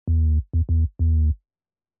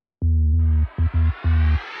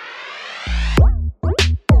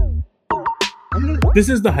This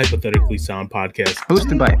is the Hypothetically Sound podcast,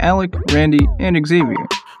 hosted by Alec, Randy, and Xavier,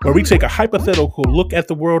 where we take a hypothetical look at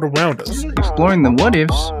the world around us, exploring the what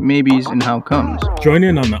ifs, maybes, and how comes. Join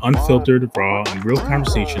in on the unfiltered, raw, and real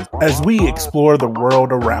conversations as we explore the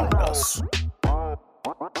world around us.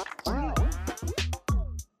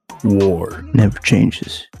 War never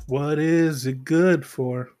changes. What is it good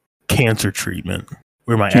for? Cancer treatment.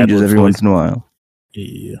 Where my changes every once in a while.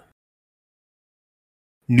 Yeah.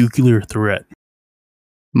 Nuclear threat.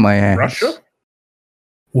 My ass. Russia?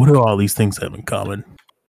 What do all these things have in common?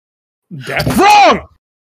 Death? Wrong!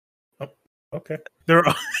 Oh, okay. They're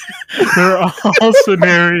all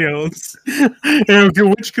scenarios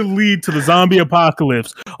which could lead to the zombie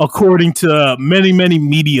apocalypse, according to many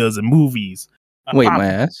medias and movies. Wait, my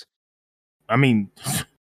ass? I mean,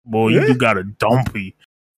 boy, you got a dumpy.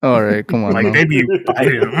 All right, come on. Like, they be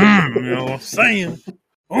biting. You know what I'm saying?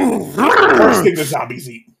 First thing the zombies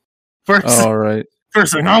eat. All right.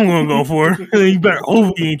 First thing I'm going to go for. You better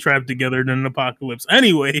hope we ain't trapped together in an apocalypse.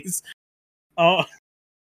 Anyways.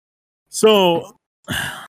 So,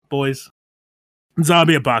 boys.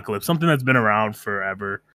 Zombie apocalypse. Something that's been around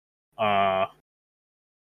forever. I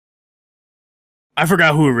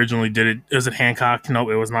forgot who originally did it. Was it Hancock? No,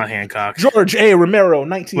 it was not Hancock. George A. Romero,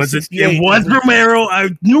 1968. It was Romero.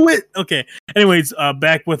 I knew it. Okay. Anyways,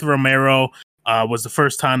 back with Romero was the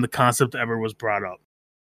first time the concept ever was brought up.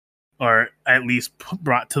 Or at least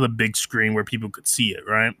brought to the big screen where people could see it,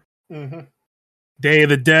 right? Mm-hmm. Day of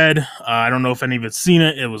the Dead. I don't know if any of you've seen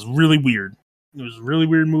it. It was really weird. It was a really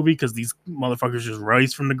weird movie because these motherfuckers just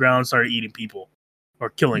rise from the ground and started eating people. Or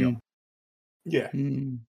killing them. Yeah.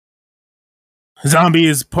 Zombie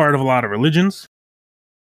is part of a lot of religions.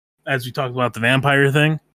 As we talked about the vampire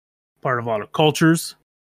thing. Part of a lot of cultures.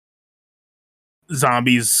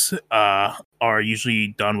 Zombies are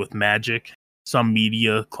usually done with magic. Some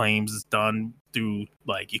media claims it's done through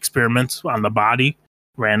like experiments on the body.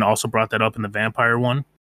 Rand also brought that up in the vampire one.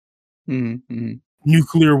 Mm-hmm.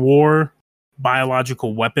 Nuclear war,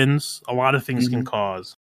 biological weapons. A lot of things can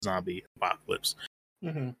cause zombie apocalypse.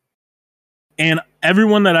 Mm-hmm. And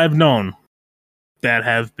everyone that I've known that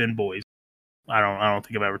have been boys, I don't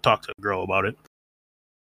think I've ever talked to a girl about it,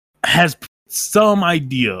 has some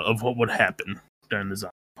idea of what would happen during the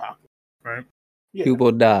zombie apocalypse, right? Yeah.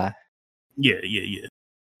 People die. Yeah.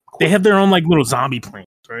 They have their own like little zombie plans,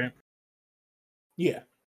 right? Yeah.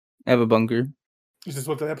 I have a bunker. Is this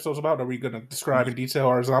what the episode's about? Are we going to describe in detail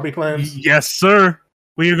our zombie plans? Yes, sir.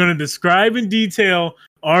 We are going to describe in detail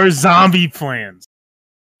our zombie plans.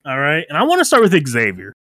 All right. And I want to start with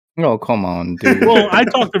Xavier. Oh, come on, dude. Well, I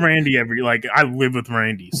talk to Randy I live with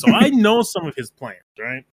Randy. So I know some of his plans,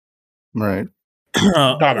 right? Right.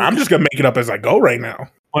 I'm just going to make it up as I go right now.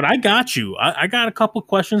 But I got you. I got a couple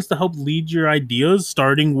questions to help lead your ideas,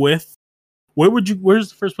 starting with where's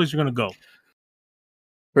the first place you're going to go?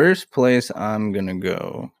 First place I'm going to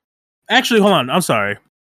go. Actually, hold on. I'm sorry.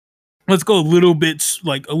 Let's go a little bit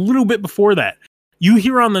before that. You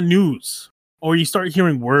hear on the news or you start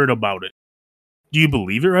hearing word about it. Do you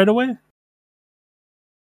believe it right away?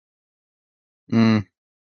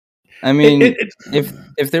 I mean,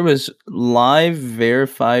 if there was live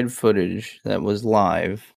verified footage that was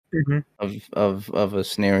live of a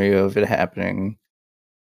scenario of it happening,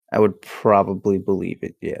 I would probably believe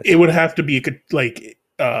it. Yes, it would have to be like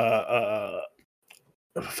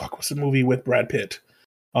what's the movie with Brad Pitt?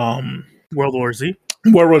 World War Z.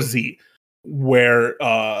 World War Z, where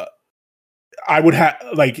I would have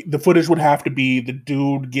like the footage would have to be the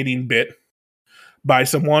dude getting bit by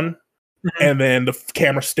someone. And then the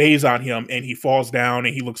camera stays on him and he falls down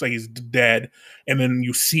and he looks like he's dead. And then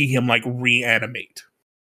you see him like reanimate.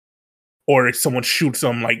 Or if someone shoots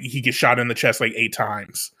him, like he gets shot in the chest like 8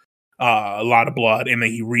 times. A lot of blood. And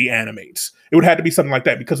then he reanimates. It would have to be something like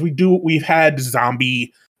that because we've had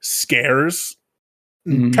zombie scares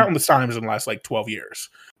countless times in the last like 12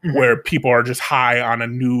 years. Where people are just high on a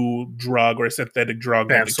new drug or a synthetic drug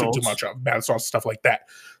that they took too much of. Bad salts, stuff like that.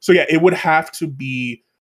 So yeah, it would have to be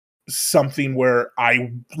something where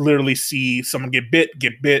I literally see someone get bit,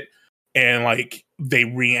 and like they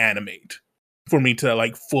reanimate for me to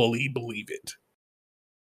like fully believe it.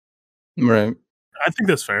 Right. I think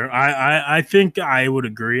that's fair. I think I would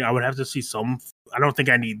agree. I would have to see some. I don't think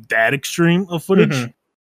I need that extreme of footage,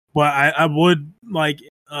 but I would like.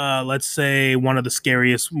 Let's say one of the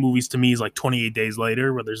scariest movies to me is like 28 Days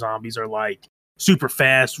Later, where the zombies are like super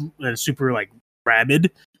fast and super like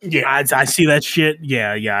rabid. Yeah, I see that shit.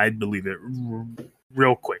 Yeah, I'd believe it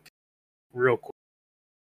real quick.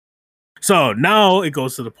 So now it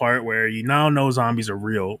goes to the part where you now know zombies are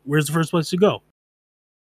real. Where's the first place to go?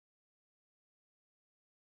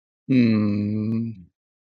 Hmm.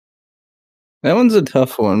 That one's a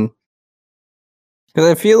tough one. Because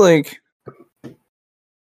I feel like,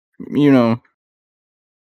 you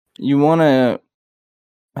want to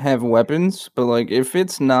have weapons, but like if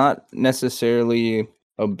it's not necessarily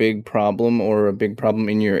a big problem or a big problem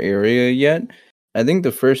in your area yet, I think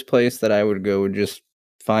the first place that I would go would just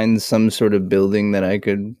find some sort of building that I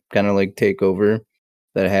could kind of like take over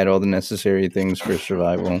that had all the necessary things for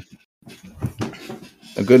survival.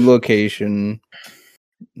 A good location,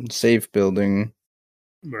 safe building,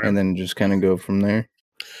 and then just kind of go from there.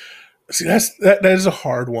 See, that is a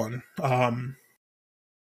hard one. I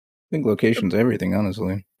think location's everything,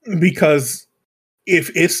 honestly. Because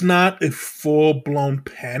if it's not a full blown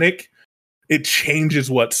panic, it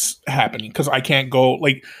changes what's happening. Because I can't go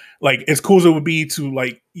like as cool as it would be to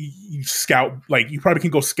like you scout, like you probably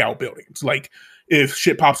can go scout buildings. Like if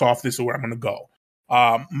shit pops off, this is where I'm gonna go.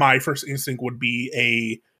 My first instinct would be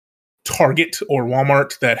a Target or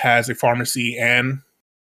Walmart that has a pharmacy and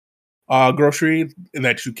grocery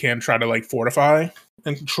that you can try to like fortify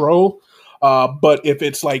and control. But if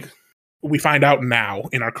it's like we find out now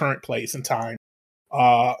in our current place and time,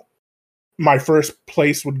 my first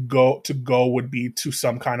place would be to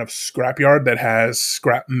some kind of scrapyard that has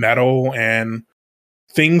scrap metal and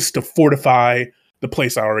things to fortify the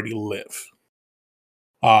place I already live.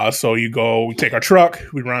 So we take our truck,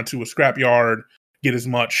 we run to a scrapyard, get as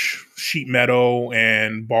much sheet metal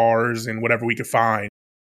and bars and whatever we could find,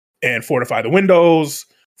 and fortify the windows.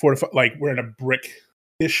 Like we're in a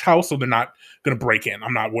brick-ish house, so they're not going to break in.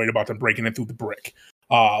 I'm not worried about them breaking in through the brick.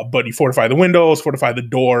 But you fortify the windows, fortify the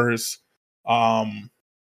doors, and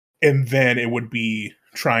then it would be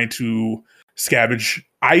trying to scavenge.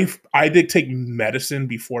 I did take medicine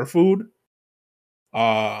before food,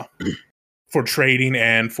 for trading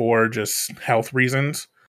and for just health reasons.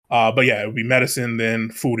 But yeah, it would be medicine, then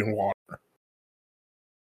food and water.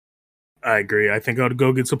 I agree. I think I would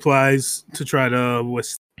go get supplies to try to.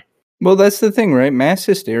 Well, that's the thing, right? Mass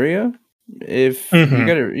hysteria. If you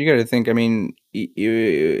gotta think. I mean,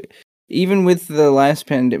 even with the last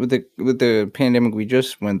with the pandemic we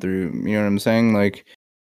just went through, you know what I'm saying? Like,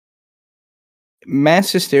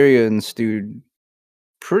 mass hysteria ensued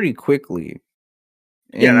pretty quickly.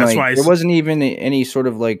 And yeah, that's like, why there wasn't even any sort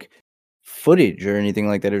of like footage or anything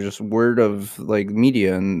like that. It was just word of like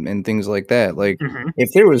media and things like that. Like,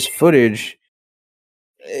 if there was footage,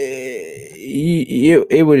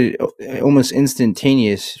 it would almost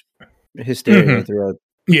instantaneous hysteria throughout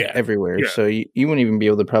everywhere. Yeah. So you wouldn't even be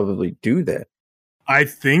able to probably do that. I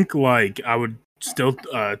think like I would still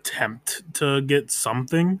attempt to get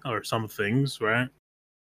something or some things, right?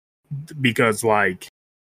 Because like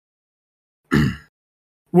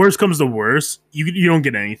worst comes to worst, you don't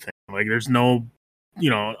get anything. Like there's no,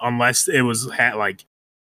 unless it was like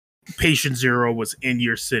patient zero was in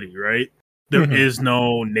your city, right? There is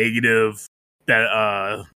no negative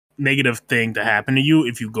thing to happen to you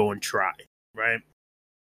if you go and try, right?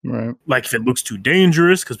 Right. Like if it looks too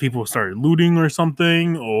dangerous because people started looting or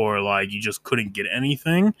something, or like you just couldn't get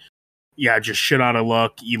anything, yeah, just shit out of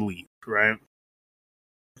luck, you leave, right?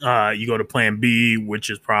 You go to plan B, which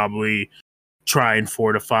is probably try and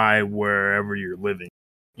fortify wherever you're living.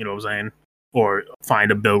 You know what I'm saying? Or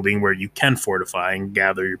find a building where you can fortify and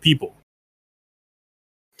gather your people.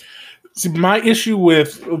 See, my issue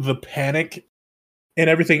with the panic and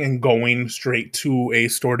everything and going straight to a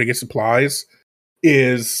store to get supplies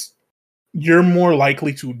is you're more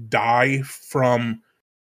likely to die from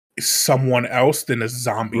someone else than a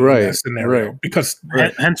zombie in that scenario. Right. Because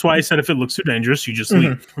hence why I said if it looks too dangerous, you just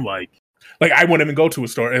leave. Like I wouldn't even go to a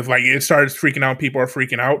store. If like it starts freaking out, people are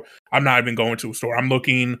freaking out, I'm not even going to a store. I'm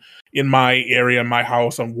looking in my area, in my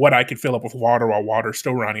house, on what I can fill up with water while water's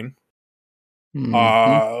still running.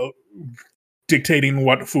 Dictating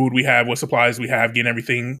what food we have, what supplies we have, getting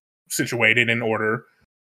everything situated in order,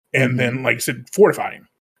 and then, like I said, fortifying.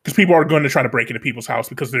 Because people are going to try to break into people's house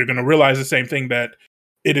because they're going to realize the same thing, that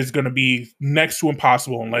it is going to be next to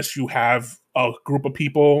impossible unless you have a group of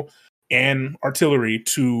people and artillery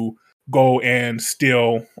to go and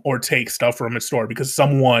steal or take stuff from a store, because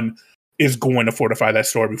someone is going to fortify that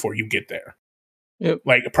store before you get there. Yep.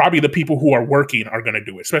 Like probably the people who are working are going to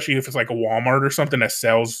do it, especially if it's like a Walmart or something that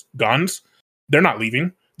sells guns. They're not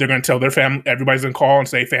leaving. They're going to tell their family, everybody's going to call and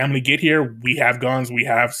say, family, get here. We have guns. We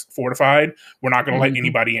have fortified. We're not going to let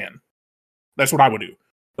anybody in. That's what I would do.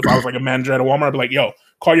 If I was like a manager at a Walmart, I'd be like, yo,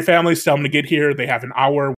 call your families, tell them to get here. They have an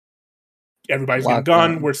hour. Everybody's getting a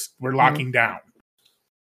gun. We're locking down.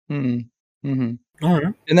 All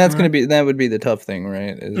right. And that's that would be the tough thing,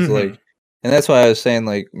 right? Is like, And that's why I was saying,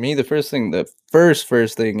 like, me, the first thing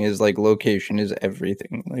is, like, location is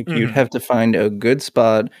everything. Like, you'd have to find a good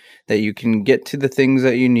spot that you can get to the things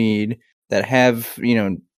that you need, that have,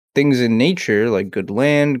 things in nature, like good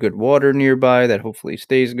land, good water nearby that hopefully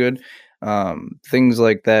stays good. Things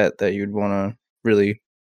like that you'd wanna really,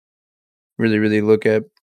 really, really look at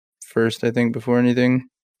first, I think, before anything.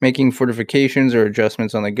 Making fortifications or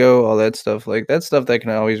adjustments on the go, all that stuff. Like, that stuff that can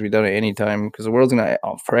always be done at any time because the world's gonna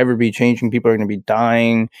forever be changing. People are gonna be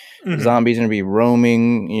dying. Zombies are gonna be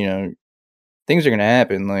roaming. Things are gonna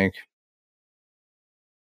happen. Like,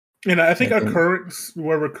 and I think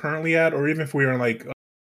where we're currently at, or even if we were like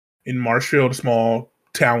in Marshfield, a small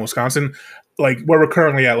town, Wisconsin, like where we're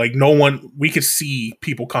currently at, like we could see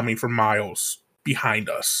people coming for miles behind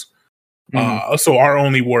us. So our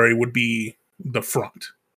only worry would be the front.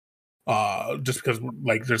 Just because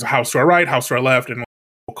like there's a house to our right, house to our left, and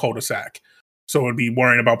a cul-de-sac. So it'd be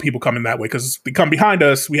worrying about people coming that way because they come behind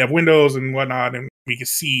us. We have windows and whatnot, and we can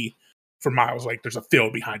see for miles. Like there's a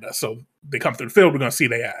field behind us, so they come through the field. We're gonna see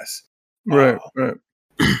their ass. Right.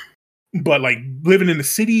 But like living in the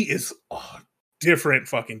city is a different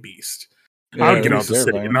fucking beast. Yeah, I would get out the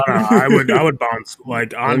city. No, I would bounce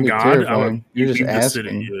like on God. Terrifying. I would. You're just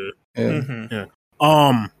asking. Yeah.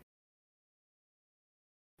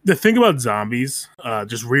 The thing about zombies,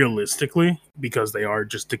 just realistically, because they are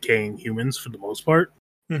just decaying humans for the most part,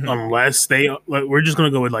 unless we're just gonna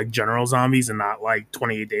go with like general zombies and not like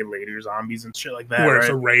 28 day later zombies and shit like that. Where it's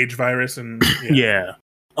a rage virus and yeah.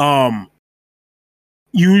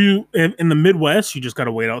 You in the Midwest, you just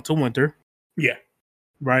gotta wait out till winter. Yeah.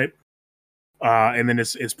 Right. And then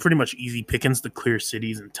it's pretty much easy pickings to clear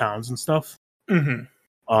cities and towns and stuff. Because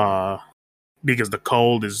the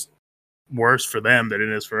cold is worse for them than it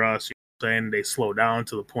is for us. You know what I'm saying? They slow down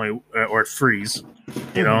to the point or freeze,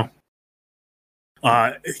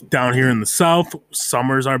 Down here in the South,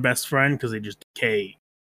 summer's our best friend because they just decay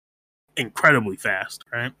incredibly fast,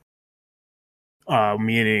 right?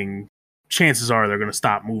 Meaning chances are they're going to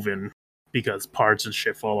stop moving because parts and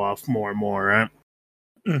shit fall off more and more, right?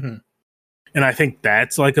 And I think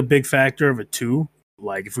that's like a big factor of it too.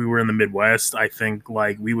 Like if we were in the Midwest, I think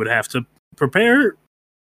like we would have to prepare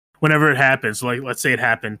whenever it happens. Like let's say it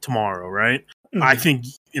happened tomorrow, right? I think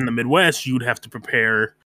in the Midwest you'd have to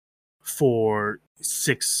prepare for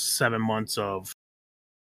 6-7 months of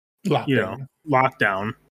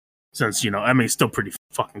lockdown. Since it's still pretty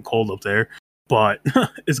fucking cold up there, but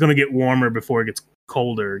it's gonna get warmer before it gets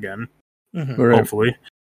colder again. Hopefully.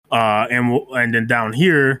 And then down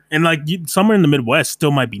here, and like somewhere in the Midwest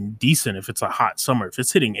still might be decent if it's a hot summer. If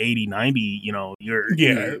it's hitting 80, 90, you're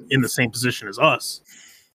in the same position as us.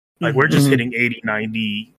 Like we're just hitting 80,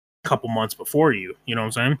 90 couple months before you. You know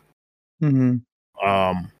what I'm saying?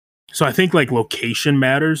 So I think like location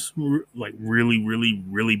matters like really, really,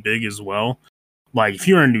 really big as well. Like if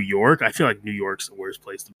you're in New York, I feel like New York's the worst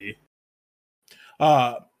place to be.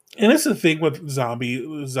 And it's the thing with zombie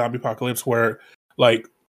apocalypse where like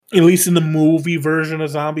at least in the movie version of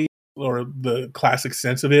zombie or the classic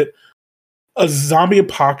sense of it, a zombie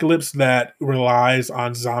apocalypse that relies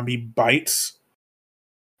on zombie bites,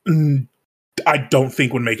 I don't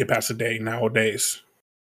think would make it past a day nowadays.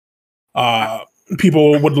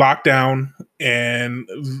 People would lock down and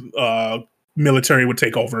military would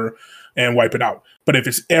take over and wipe it out. But if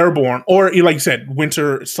it's airborne, or like you said,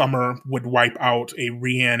 winter, summer would wipe out a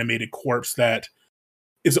reanimated corpse that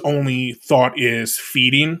is only thought is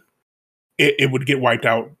feeding, it would get wiped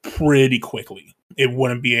out pretty quickly. It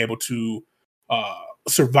wouldn't be able to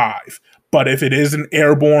survive. But if it is an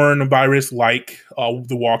airborne virus like The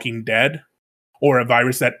Walking Dead, or a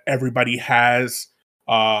virus that everybody has,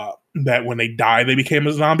 that when they die they became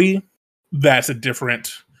a zombie, that's a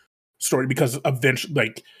different story because eventually,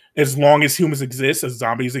 like as long as humans exist, as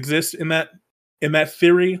zombies exist in that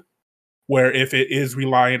theory, where if it is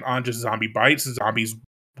reliant on just zombie bites, zombies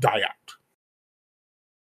die out.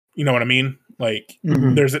 You know what I mean? Like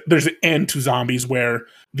there's an end to zombies where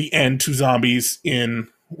the end to zombies in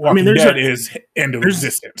Walking Dead is end of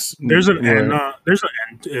existence. There's an end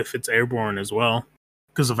if it's airborne as well.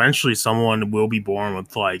 Because eventually someone will be born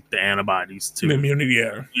with like the antibodies to the immunity,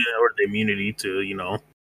 or the immunity to,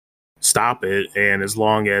 stop it. And as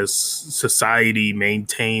long as society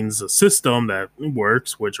maintains a system that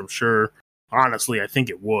works, which I'm sure, honestly, I think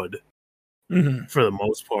it would for the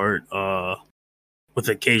most part, with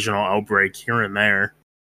occasional outbreak here and there.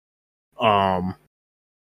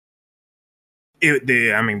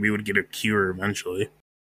 We would get a cure eventually.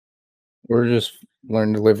 Or just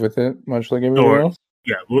learn to live with it, much like everyone else.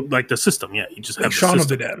 Yeah, like the system. Yeah, you just have like Shaun of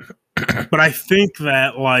the Dead. But I think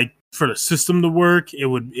that like for the system to work, it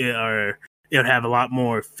would it would have a lot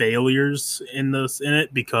more failures in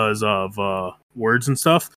it because of words and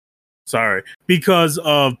stuff. Sorry, because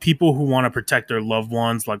of people who want to protect their loved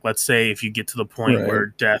ones. Like, let's say if you get to the point where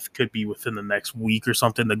death could be within the next week or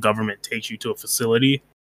something, the government takes you to a facility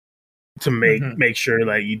to make sure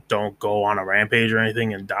that you don't go on a rampage or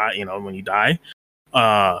anything and die. You know, when you die,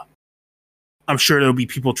 I'm sure there'll be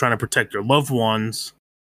people trying to protect their loved ones.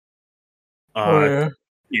 Yeah.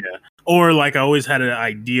 Or like I always had an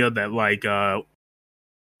idea that like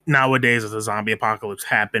nowadays as a zombie apocalypse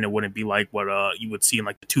happened, it wouldn't be like what you would see in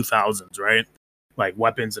like the 2000s, right? Like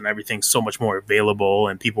weapons and everything's so much more available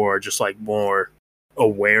and people are just like more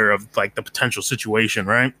aware of like the potential situation,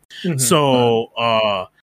 right? So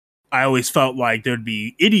I always felt like there'd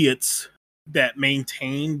be idiots that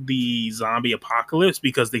maintain the zombie apocalypse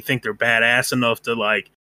because they think they're badass enough to like,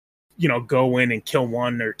 you know, go in and kill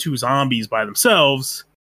 1 or 2 zombies by themselves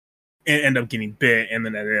and end up getting bit and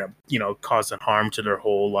then end up, you know, causing harm to their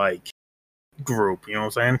whole like group. You know what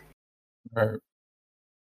I'm saying? Right.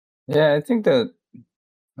 Yeah, I think that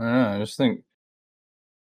I don't know. I just think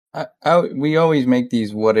we always make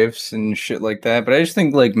these what ifs and shit like that, but I just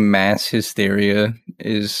think like mass hysteria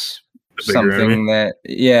is something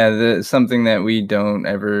that something that we don't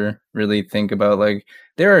ever really think about. Like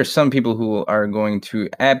there are some people who are going to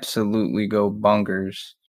absolutely go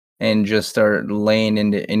bonkers and just start laying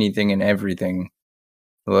into anything and everything.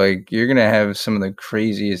 Like you're gonna have some of the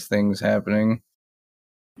craziest things happening.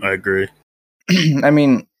 I agree. I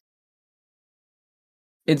mean,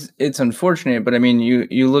 it's unfortunate, but I mean,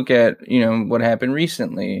 you look at, you know, what happened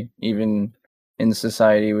recently, even in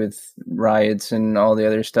society with riots and all the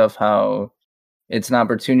other stuff, how it's an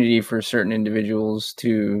opportunity for certain individuals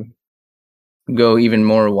to go even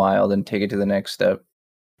more wild and take it to the next step.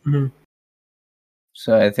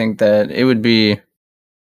 So I think that it would be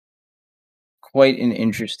quite an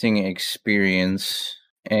interesting experience,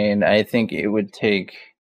 and I think it would take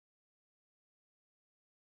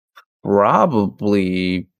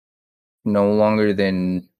probably no longer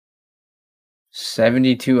than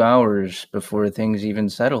 72 hours before things even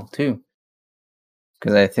settle too,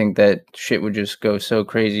 because I think that shit would just go so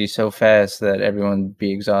crazy so fast that everyone would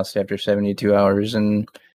be exhausted after 72 hours, and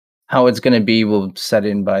how it's going to be will set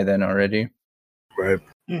in by then already. Right.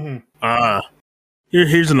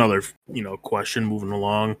 Here's another, you know, question moving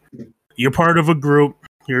along. You're part of a group,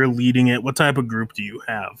 you're leading it. What type of group do you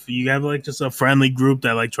have? You have like just a friendly group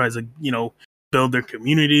that like tries to, you know, build their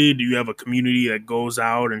community? Do you have a community that goes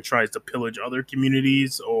out and tries to pillage other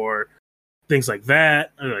communities or things like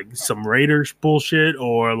that? Or like some raiders bullshit?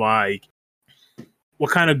 Or like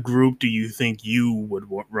what kind of group do you think you would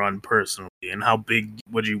run personally? And how big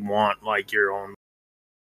would you want like your own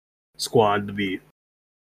squad to be?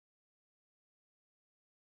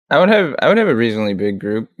 I would have a reasonably big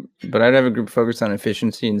group, but I'd have a group focused on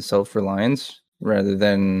efficiency and self-reliance rather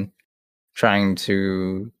than trying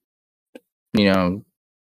to, you know,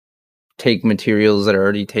 take materials that are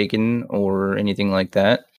already taken or anything like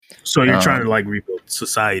that. So you're trying to like rebuild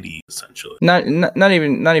society essentially. Not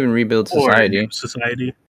even rebuild society.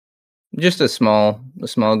 Society. Just a small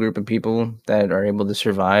group of people that are able to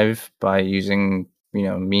survive by using, you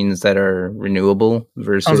know, means that are renewable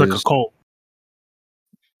versus sounds like a cult.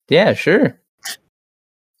 Yeah, sure.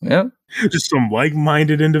 Yep. Just some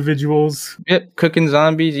like-minded individuals. Yep, cooking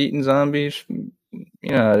zombies, eating zombies. You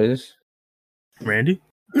know how it is. Randy?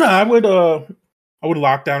 No, I would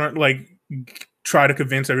lock down, like try to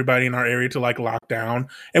convince everybody in our area to like lock down,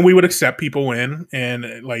 and we would accept people in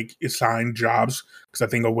and like assign jobs because I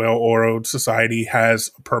think a well-oiled society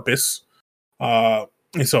has a purpose. And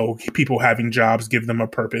so people having jobs give them a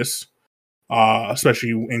purpose. Especially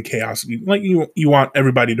in chaos, like you want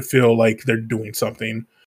everybody to feel like they're doing something,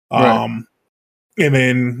 and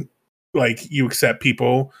then like you accept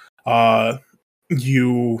people,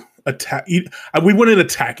 you attack. We wouldn't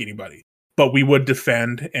attack anybody, but we would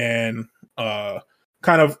defend and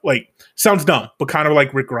kind of like sounds dumb, but kind of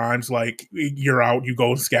like Rick Grimes. Like you're out, you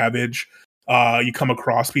go scavenge, you come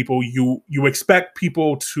across people, you expect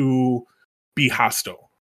people to be hostile.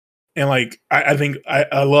 And like I think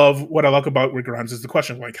I love what I like about Rick Grimes is the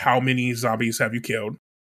question like how many zombies have you killed?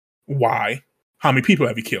 Why? How many people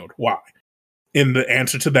have you killed? Why? And the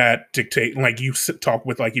answer to that dictate like you talk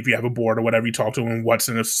with like if you have a board or whatever you talk to them what's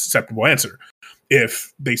an acceptable answer.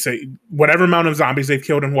 If they say whatever amount of zombies they've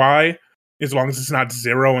killed and why, as long as it's not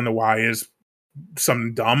 0 and the why is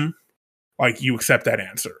something dumb, like you accept that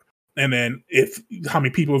answer. And then if how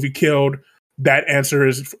many people have you killed? That answer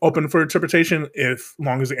is open for interpretation if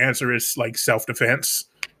long as the answer is like self-defense.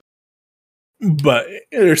 But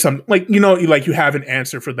there's some like, you know, like you have an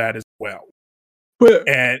answer for that as well.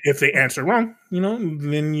 And if they answer wrong,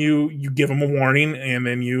 then you give them a warning, and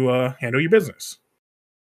then you handle your business.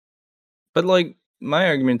 But like my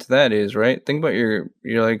argument to that is, right? Think about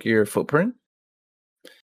your footprint,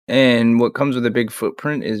 and what comes with a big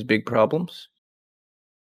footprint is big problems.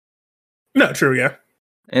 No, true, yeah.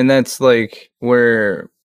 And that's like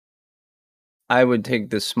where I would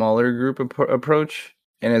take the smaller group approach.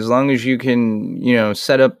 And as long as you can,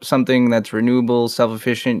 set up something that's renewable,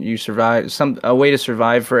 self-efficient, you survive a way to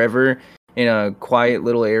survive forever in a quiet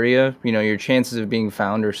little area, your chances of being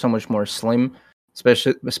found are so much more slim,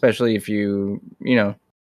 especially if you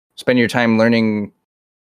spend your time learning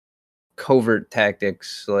covert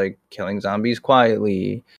tactics like killing zombies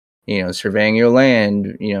quietly, surveying your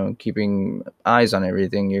land, keeping eyes on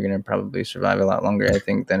everything. You're going to probably survive a lot longer, I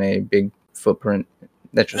think, than a big footprint.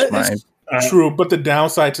 That's just mine. True, but the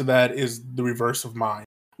downside to that is the reverse of mine.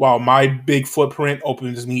 While my big footprint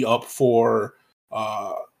opens me up for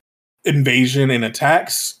invasion and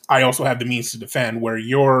attacks, I also have the means to defend. Where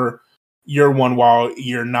your one, while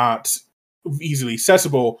you're not easily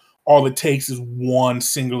accessible, all it takes is one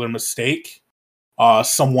singular mistake.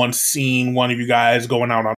 Someone seeing one of you guys going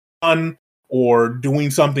out on a run or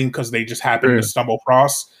doing something because they just happen to stumble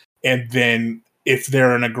across, and then if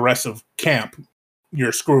they're an aggressive camp,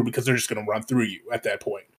 you're screwed because they're just going to run through you at that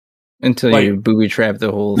point. Until you booby trap the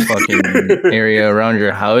whole fucking area around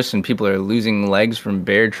your house, and people are losing legs from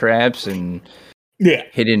bear traps and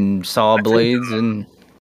hidden saw blades. And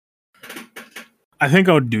I think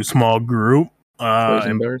I would do small group.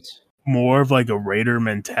 Poison darts. More of like a raider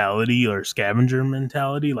mentality or scavenger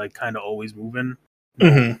mentality, like kind of always moving.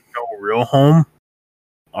 No real home.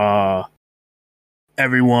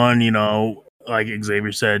 Everyone, like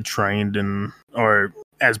Xavier said, trained or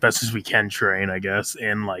as best as we can train, I guess,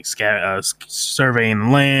 in like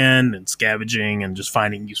surveying land and scavenging and just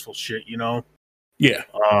finding useful shit,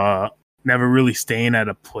 Yeah. Never really staying at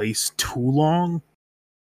a place too long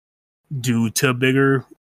due to bigger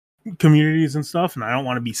communities and stuff, and I don't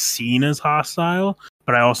want to be seen as hostile,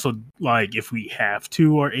 but I also, like, if we have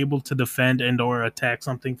to, are able to defend and or attack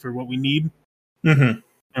something for what we need. You know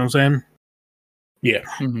what I'm saying? Yeah.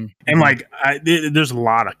 And like there's a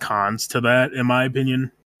lot of cons to that, in my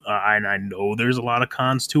opinion, and I know there's a lot of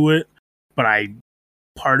cons to it, but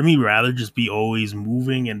part of me rather just be always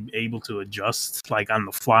moving and able to adjust like on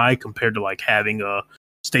the fly, compared to like having a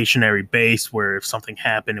stationary base where if something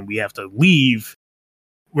happened and we have to leave,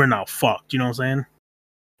 we're now fucked. You know what I'm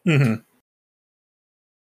saying?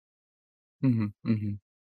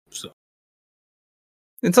 So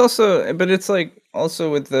it's also, but it's like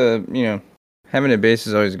also with the having a base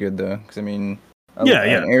is always good though, because I mean, an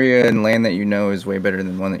area and land that is way better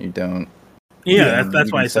than one that you don't. Yeah,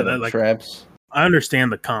 that's why I said that. Like, traps. I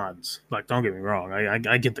understand the cons. Like, don't get me wrong.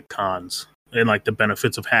 I get the cons and like the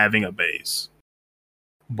benefits of having a base,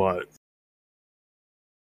 but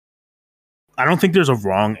I don't think there's a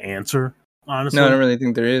wrong answer. Honestly, no, I don't really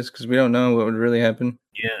think there is, because we don't know what would really happen.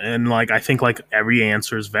 Yeah, and like I think like every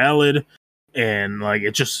answer is valid, and like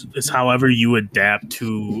it's however you adapt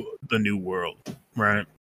to the new world, right?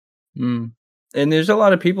 And there's a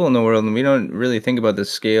lot of people in the world, and we don't really think about the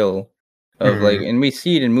scale of like, and we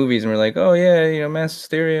see it in movies, and we're like, oh yeah, mass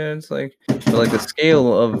hysteria. It's like, but like the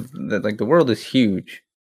scale of the world is huge,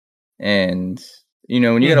 and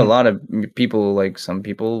when you get a lot of people, like some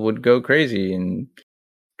people would go crazy and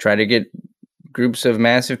try to get groups of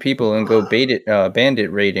massive people and go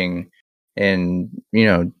bandit raiding, and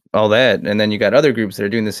all that, and then you got other groups that are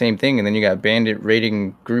doing the same thing, and then you got bandit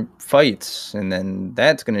raiding group fights, and then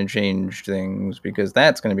that's going to change things because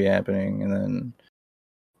that's going to be happening, and then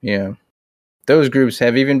those groups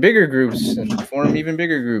have even bigger groups and form even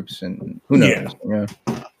bigger groups, and who knows?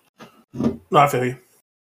 I feel you.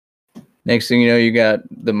 Next thing you know, you got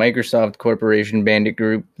the Microsoft Corporation bandit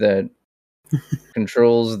group that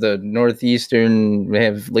controls the northeastern. They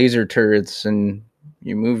have laser turrets, and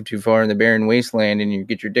you move too far in the barren wasteland and you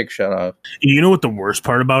get your dick shot off. You know what the worst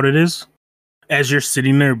part about it is? As you're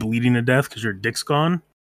sitting there bleeding to death because your dick's gone,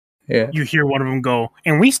 you hear one of them go,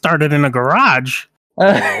 and we started in a garage.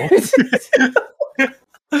 Oh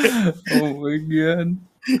my god.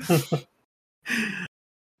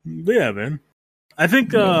 Yeah, man. I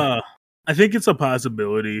think it's a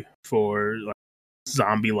possibility for like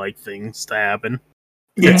zombie-like things to happen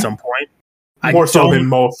at some point. More so than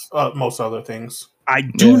most other things. I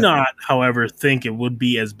do not, however, think it would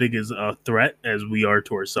be as big as a threat as we are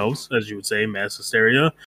to ourselves, as you would say, mass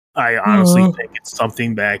hysteria. I honestly think it's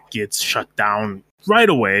something that gets shut down right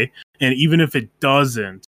away. And even if it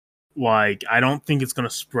doesn't, like, I don't think it's going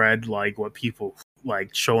to spread like what people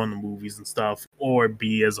like show in the movies and stuff, or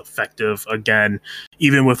be as effective again,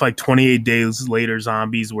 even with like 28 days later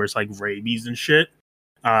zombies where it's like rabies and shit.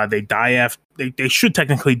 They die after they should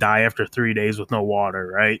technically die after 3 days with no water,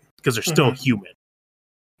 right? Because they're still human.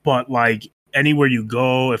 But like anywhere you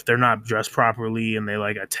go, if they're not dressed properly and they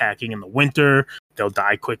like attacking in the winter, they'll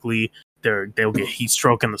die quickly. They'll get heat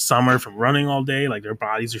stroke in the summer from running all day. Like their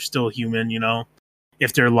bodies are still human, you know.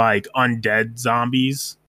 If they're like undead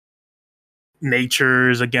zombies,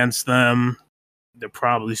 nature's against them. They're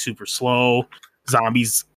probably super slow.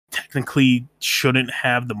 Zombies technically shouldn't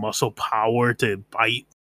have the muscle power to bite.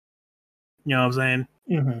 You know what I'm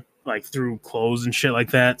saying? Like through clothes and shit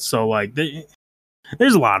like that. So like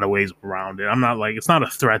there's a lot of ways around it. I'm not like, it's not a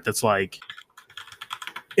threat that's like,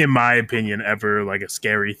 in my opinion, ever like a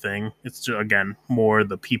scary thing. It's just, again, more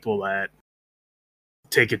the people that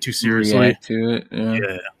take it too seriously. React to it,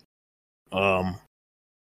 yeah.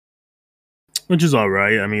 Which is all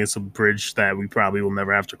right. I mean, it's a bridge that we probably will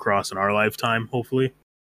never have to cross in our lifetime, hopefully.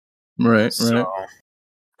 Right.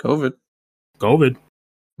 COVID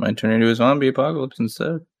might turn into a zombie apocalypse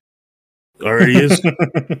instead. Already is.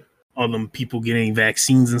 All them people getting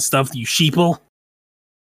vaccines and stuff, you sheeple.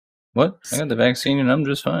 What? I got the vaccine and I'm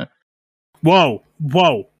just fine. Whoa.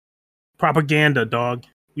 Propaganda, dog.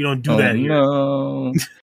 We don't do that here. No.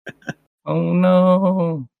 Oh,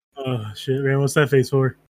 no. Oh, shit, man. What's that face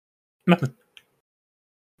for? Nothing.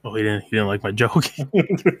 Oh, he didn't like my joke.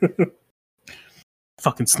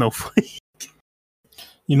 Fucking snowflake.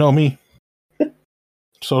 You know me.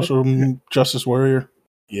 Social justice warrior.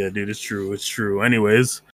 Yeah, dude, it's true.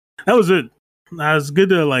 Anyways, that was it. That was good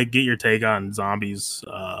to like get your take on zombies.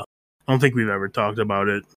 I don't think we've ever talked about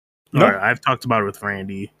it. No. I've talked about it with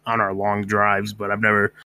Randy on our long drives, but I've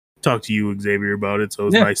never talked to you, Xavier, about it. So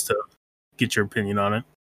it's nice to get your opinion on it.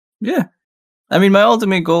 Yeah. I mean, my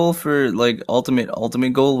ultimate goal for like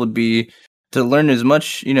ultimate goal would be to learn as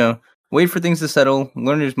much, wait for things to settle,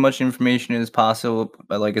 learn as much information as possible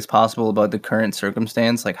about the current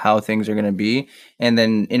circumstance, like how things are going to be, and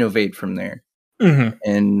then innovate from there.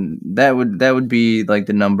 And that would be like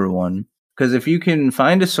the number one. Because if you can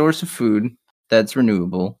find a source of food that's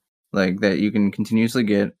renewable, like that you can continuously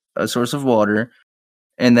get, a source of water,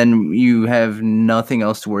 and then you have nothing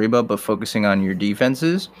else to worry about but focusing on your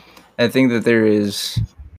defenses, I think that there is,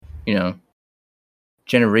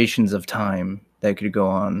 generations of time that could go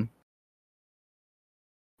on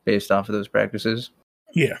based off of those practices.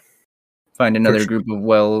 Yeah. Find another group of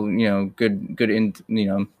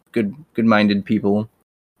good-minded people,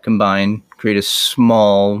 combine, create a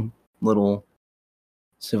small little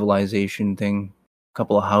civilization thing, a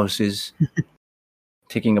couple of houses,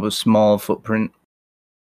 taking up a small footprint,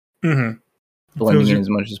 blending in as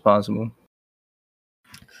much as possible.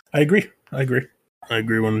 I agree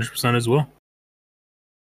 100% as well.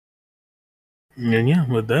 And yeah,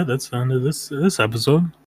 with that, that's the end of this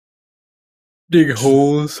episode. Dig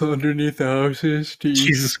holes underneath the houses.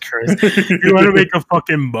 Jesus Christ. You want to make a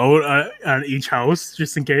fucking boat on each house,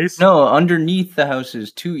 just in case? No, underneath the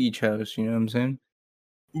houses to each house, you know what I'm saying?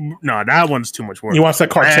 No, that one's too much work. You want that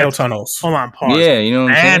cartel tunnels. Hold on, pause. Yeah, you know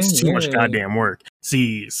what I'm saying? That's too much goddamn work.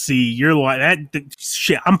 See, you're like, that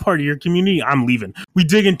shit, I'm part of your community, I'm leaving. We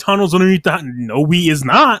digging tunnels underneath the house. No, we is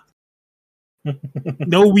not.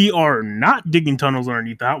 No, we are not digging tunnels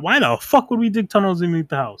underneath the house. Why the fuck would we dig tunnels underneath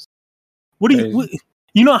the house? What do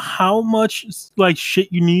you know how much like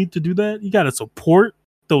shit you need to do that? You gotta support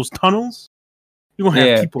those tunnels. You're gonna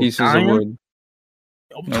have people pieces dying. Of wood.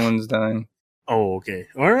 No one's dying. Oh, okay.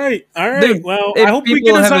 All right. Dude, well, I hope we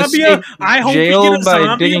get a zombie. I hope we get a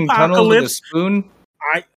zombie apocalypse. Spoon.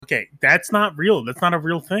 Okay, that's not real. That's not a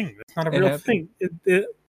real thing. That's not a real thing.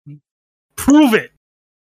 Prove it.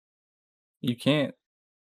 You can't.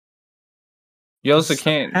 You also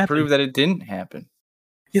can't prove that it didn't happen.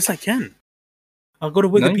 Yes, I can. I'll go to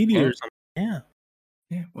Wikipedia or something. Yeah.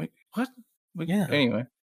 Yeah. Wait. What? Yeah. Anyway,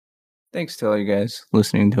 thanks to all you guys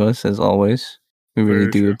listening to us as always. We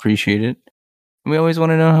really do appreciate it. We always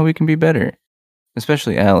want to know how we can be better,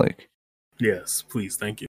 especially Alec. Yes, please.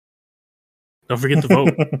 Thank you. Don't forget to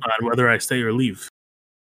vote on whether I stay or leave.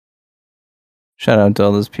 Shout out to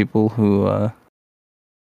all those people who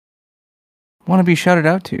want to be shouted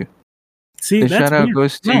out to. See, the shout out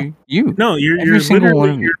goes to you. No, you're single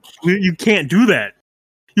one. You can't do that.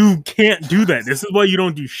 You can't do that. This is why you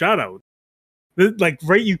don't do shout out. Like,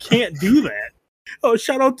 right? You can't do that. Oh,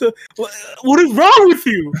 shout out to. What is wrong with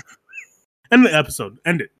you? End the episode.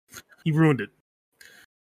 End it. He ruined it.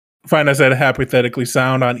 Find us at Hypothetically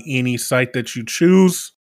Sound on any site that you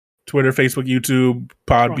choose. Twitter, Facebook, YouTube,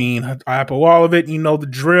 Podbean, Apple, all of it. You know the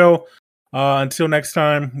drill. Until next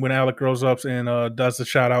time, when Alec grows up and does the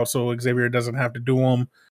shout out so Xavier doesn't have to do them.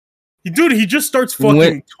 Dude, he just starts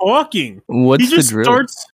fucking talking. What's he just the drill?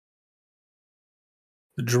 Starts...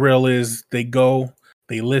 The drill is they go,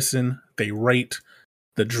 they listen, they rate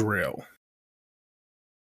the drill.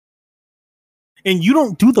 And you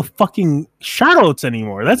don't do the fucking shoutouts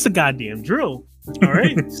anymore. That's the goddamn drill. All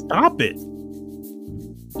right? Stop it.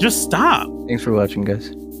 Just stop. Thanks for watching, guys.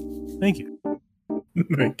 Thank you.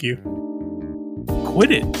 Thank you.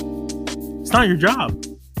 Quit it. It's not your job.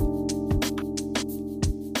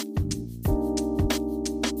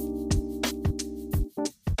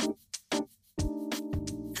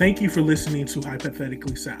 Thank you for listening to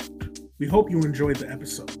Hypothetically Sound. We hope you enjoyed the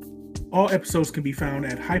episode. All episodes can be found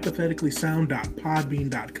at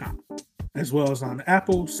hypotheticallysound.podbean.com, as well as on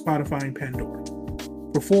Apple, Spotify, and Pandora.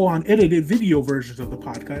 For full unedited video versions of the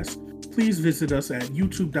podcast, please visit us at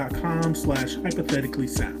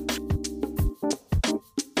youtube.com/hypotheticallysound.